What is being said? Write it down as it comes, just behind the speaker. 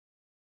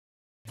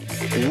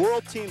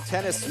World Team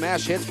Tennis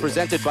Smash Hits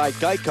presented by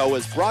Geico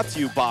is brought to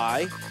you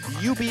by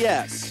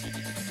UBS,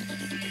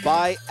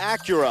 by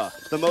Acura,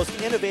 the most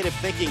innovative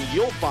thinking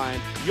you'll find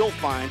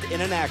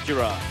in an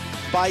Acura,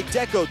 by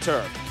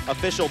DecoTurf,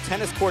 official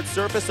tennis court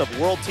surface of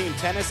World Team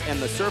Tennis and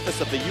the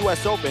surface of the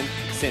U.S. Open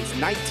since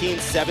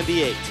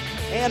 1978,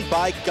 and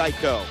by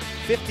Geico.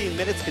 15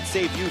 minutes could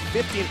save you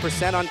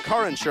 15% on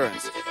car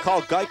insurance.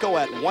 Call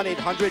Geico at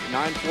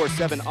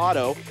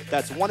 1-800-947-AUTO.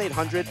 That's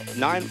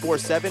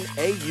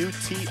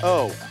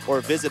 1-800-947-AUTO.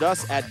 Or visit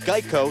us at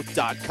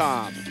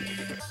geico.com.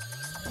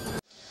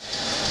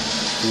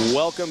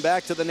 Welcome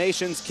back to the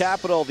nation's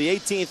capital, the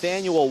 18th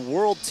annual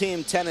World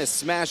Team Tennis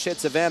Smash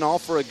Hits event, all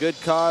for a good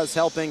cause,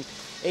 helping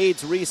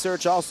AIDS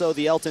research, also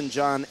the Elton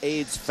John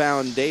AIDS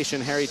Foundation.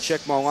 Harry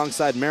Chickmo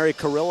alongside Mary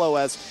Carrillo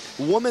as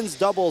women's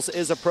doubles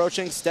is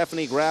approaching.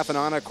 Stephanie Graf and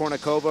Anna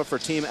Kournikova for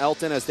Team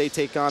Elton as they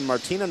take on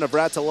Martina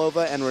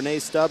Navratilova and Renee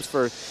Stubbs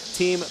for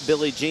Team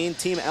Billie Jean.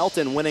 Team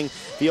Elton winning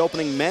the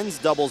opening men's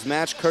doubles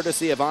match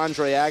courtesy of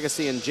Andre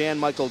Agassi and Jan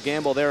Michael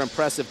Gamble. Their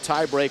impressive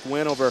tiebreak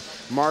win over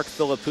Mark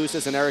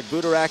Philippoussis and Eric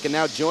Budarak. And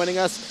now joining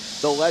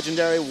us, the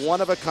legendary,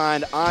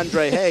 one-of-a-kind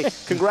Andre. Hey,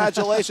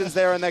 congratulations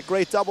there on that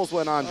great doubles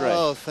win, Andre.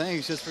 Oh,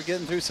 thanks. Just for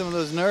getting through some of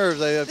those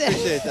nerves. I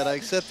appreciate that. I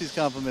accept these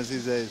compliments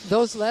these days.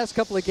 Those last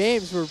couple of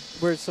games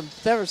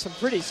there was some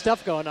pretty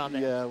stuff going on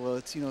there. Yeah, well,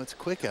 it's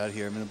quick out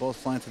here. I mean, they're both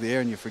flying through the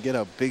air, and you forget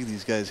how big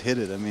these guys hit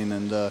it. I mean,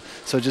 and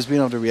so just being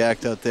able to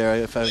react out there,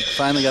 I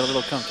finally got a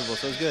little comfortable,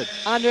 so it was good.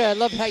 Andre, I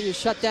love how you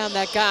shut down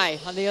that guy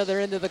on the other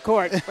end of the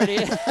court.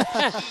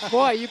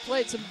 Boy, you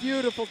played some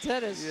beautiful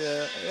tennis.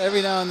 Yeah,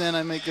 every now and then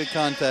I make good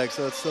contact,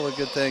 so it's still a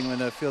good thing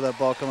when I feel that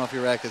ball come off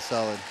your racket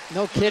solid.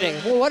 No kidding.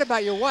 Well, what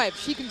about your wife?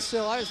 She can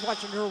still, I was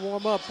watching her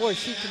warm up. Boy,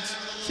 she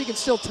can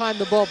still time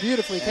the ball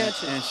beautifully, can't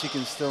she? And she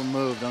can still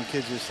move, don't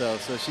kid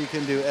yourself. So she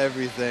can do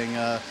everything.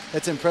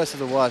 It's impressive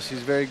to watch. She's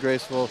very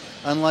graceful.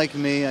 Unlike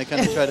me, I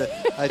kind of try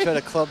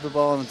to club the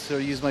ball and sort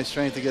of use my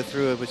strength to get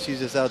through it, but she's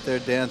just out there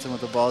dancing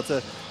with the ball.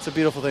 It's a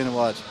beautiful thing to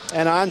watch.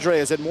 And Andre,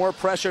 is it more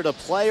pressure to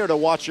play or to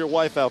watch your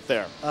wife out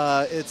there?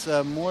 It's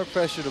more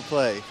pressure to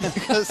play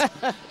because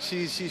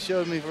she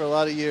showed me for a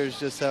lot of years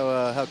just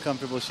how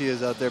comfortable she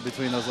is out there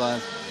between those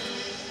lines.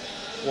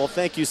 Well,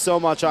 thank you so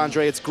much,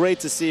 Andre. It's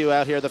great to see you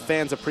out here. The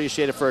fans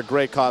appreciate it for a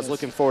great cause. Yes.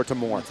 Looking forward to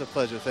more. It's a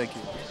pleasure. Thank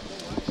you.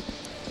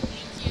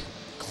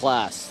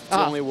 Class. It's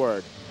the only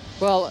word.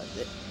 Well,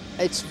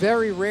 it's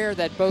very rare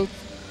that both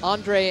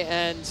Andre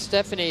and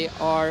Stephanie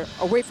are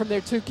away from their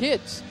two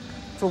kids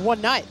for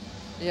one night.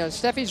 You know,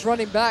 Steffi's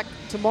running back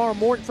tomorrow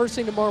morning, first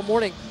thing tomorrow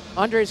morning.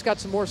 Andre's got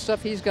some more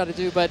stuff he's got to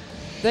do, but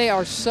they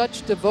are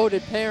such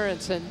devoted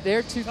parents, and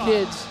their two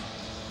kids,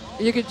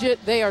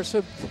 they're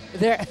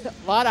a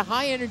lot of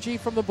high energy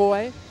from the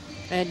boy,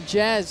 and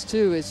Jazz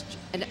too is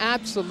an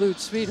absolute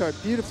sweetheart,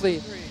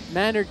 beautifully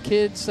mannered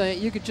kids.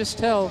 You could just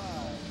tell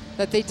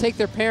that they take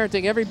their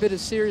parenting every bit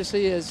as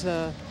seriously as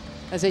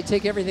they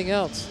take everything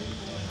else.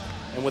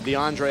 And with the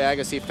Andre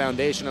Agassi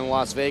Foundation in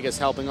Las Vegas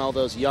helping all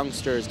those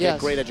youngsters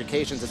get great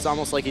educations, it's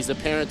almost like he's a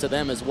parent to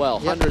them as well.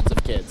 Yep. Hundreds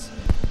of kids.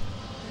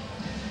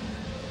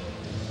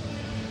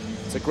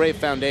 It's a great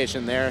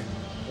foundation there.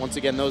 Once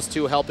again, those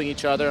two helping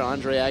each other,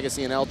 Andre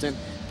Agassi and Elton,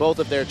 both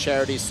of their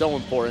charities so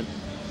important.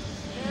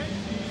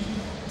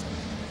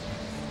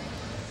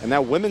 And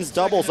now women's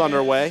doubles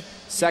underway.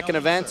 Second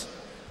event.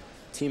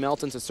 Team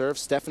Elton to serve.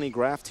 Stephanie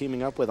Graf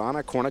teaming up with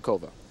Anna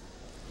Kournikova.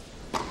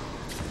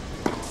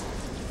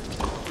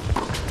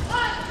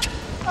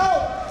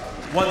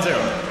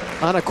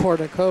 Anna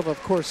Kournikova,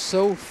 of course,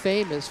 so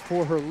famous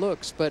for her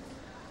looks, but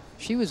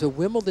she was a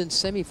Wimbledon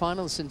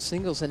semifinalist in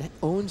singles and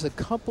owns a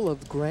couple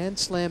of Grand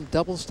Slam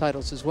doubles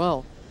titles as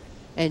well.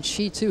 And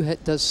she, too,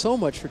 does so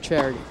much for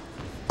charity.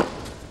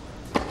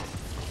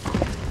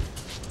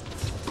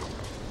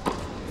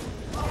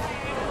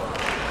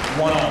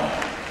 One all.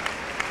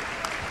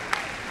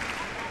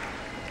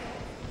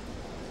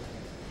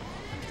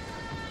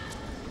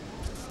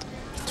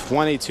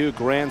 22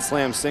 Grand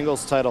Slam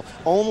singles title.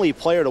 Only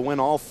player to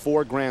win all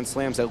 4 Grand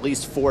Slams at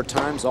least 4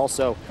 times.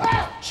 Also,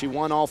 she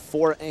won all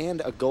 4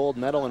 and a gold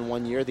medal in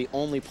 1 year. The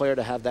only player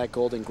to have that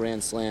golden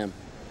Grand Slam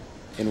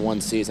in 1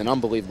 season.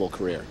 Unbelievable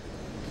career.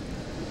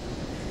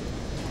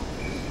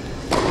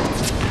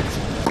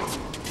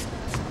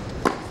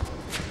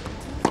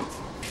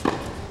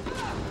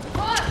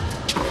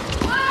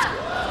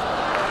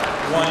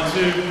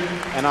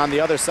 And on the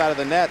other side of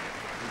the net,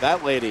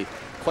 that lady,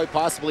 quite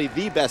possibly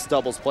the best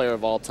doubles player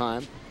of all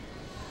time,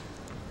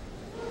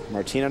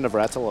 Martina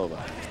Navratilova.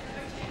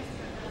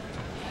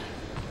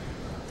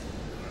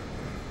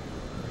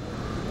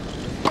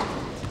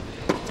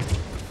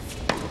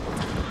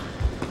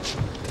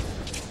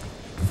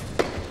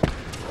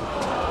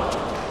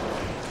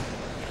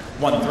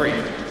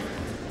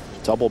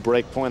 Double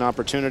break point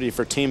opportunity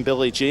for Team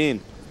Billie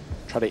Jean.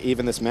 Try to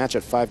even this match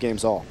at 5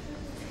 games all.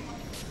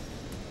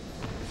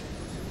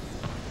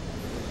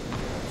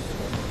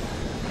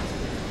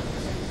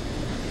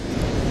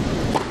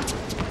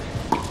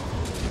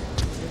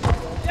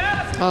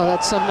 Oh,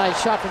 that's some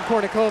nice shot from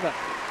Kournikova.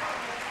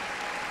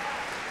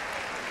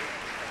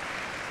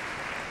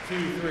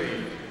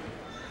 2-3.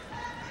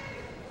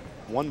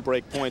 One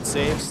break point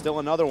save, still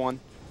another one.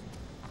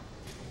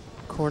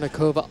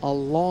 Kournikova, a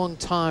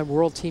long-time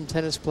World Team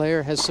Tennis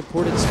player, has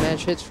supported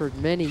smash hits for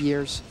many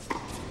years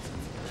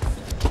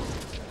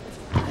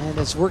and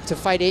has worked to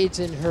fight AIDS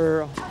in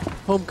her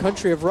home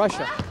country of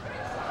Russia.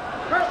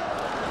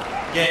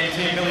 Game,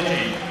 Team Billie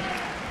Jean.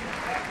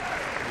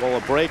 Well,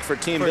 a break for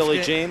Team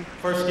Billie Jean.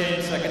 First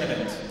game, second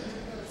event.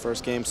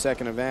 First game,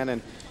 second event,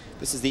 and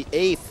this is the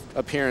 8th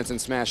appearance in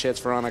smash hits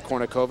for Anna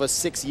Kournikova.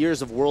 6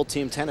 years of World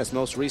Team Tennis,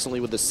 most recently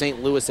with the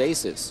St. Louis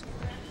Aces.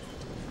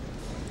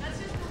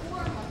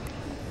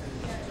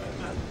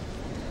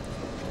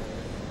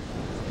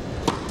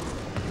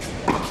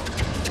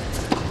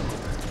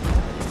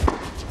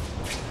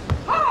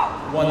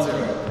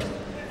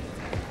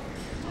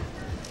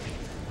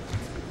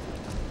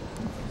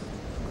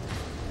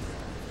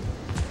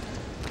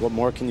 What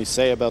more can you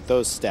say about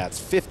those stats?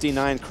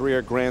 59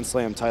 career Grand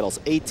Slam titles,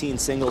 18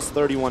 singles,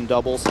 31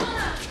 doubles,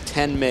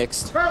 10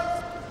 mixed.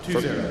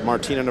 For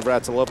Martina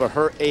Navratilova,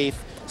 her 8th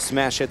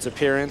smash hits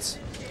appearance,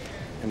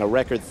 and a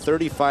record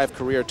 35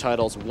 career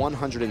titles,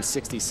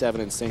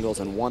 167 in singles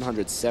and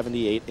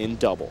 178 in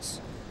doubles.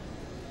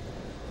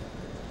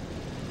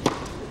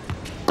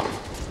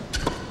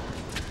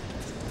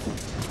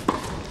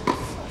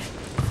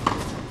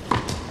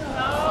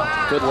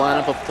 Good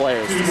lineup of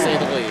players, to say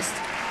the least.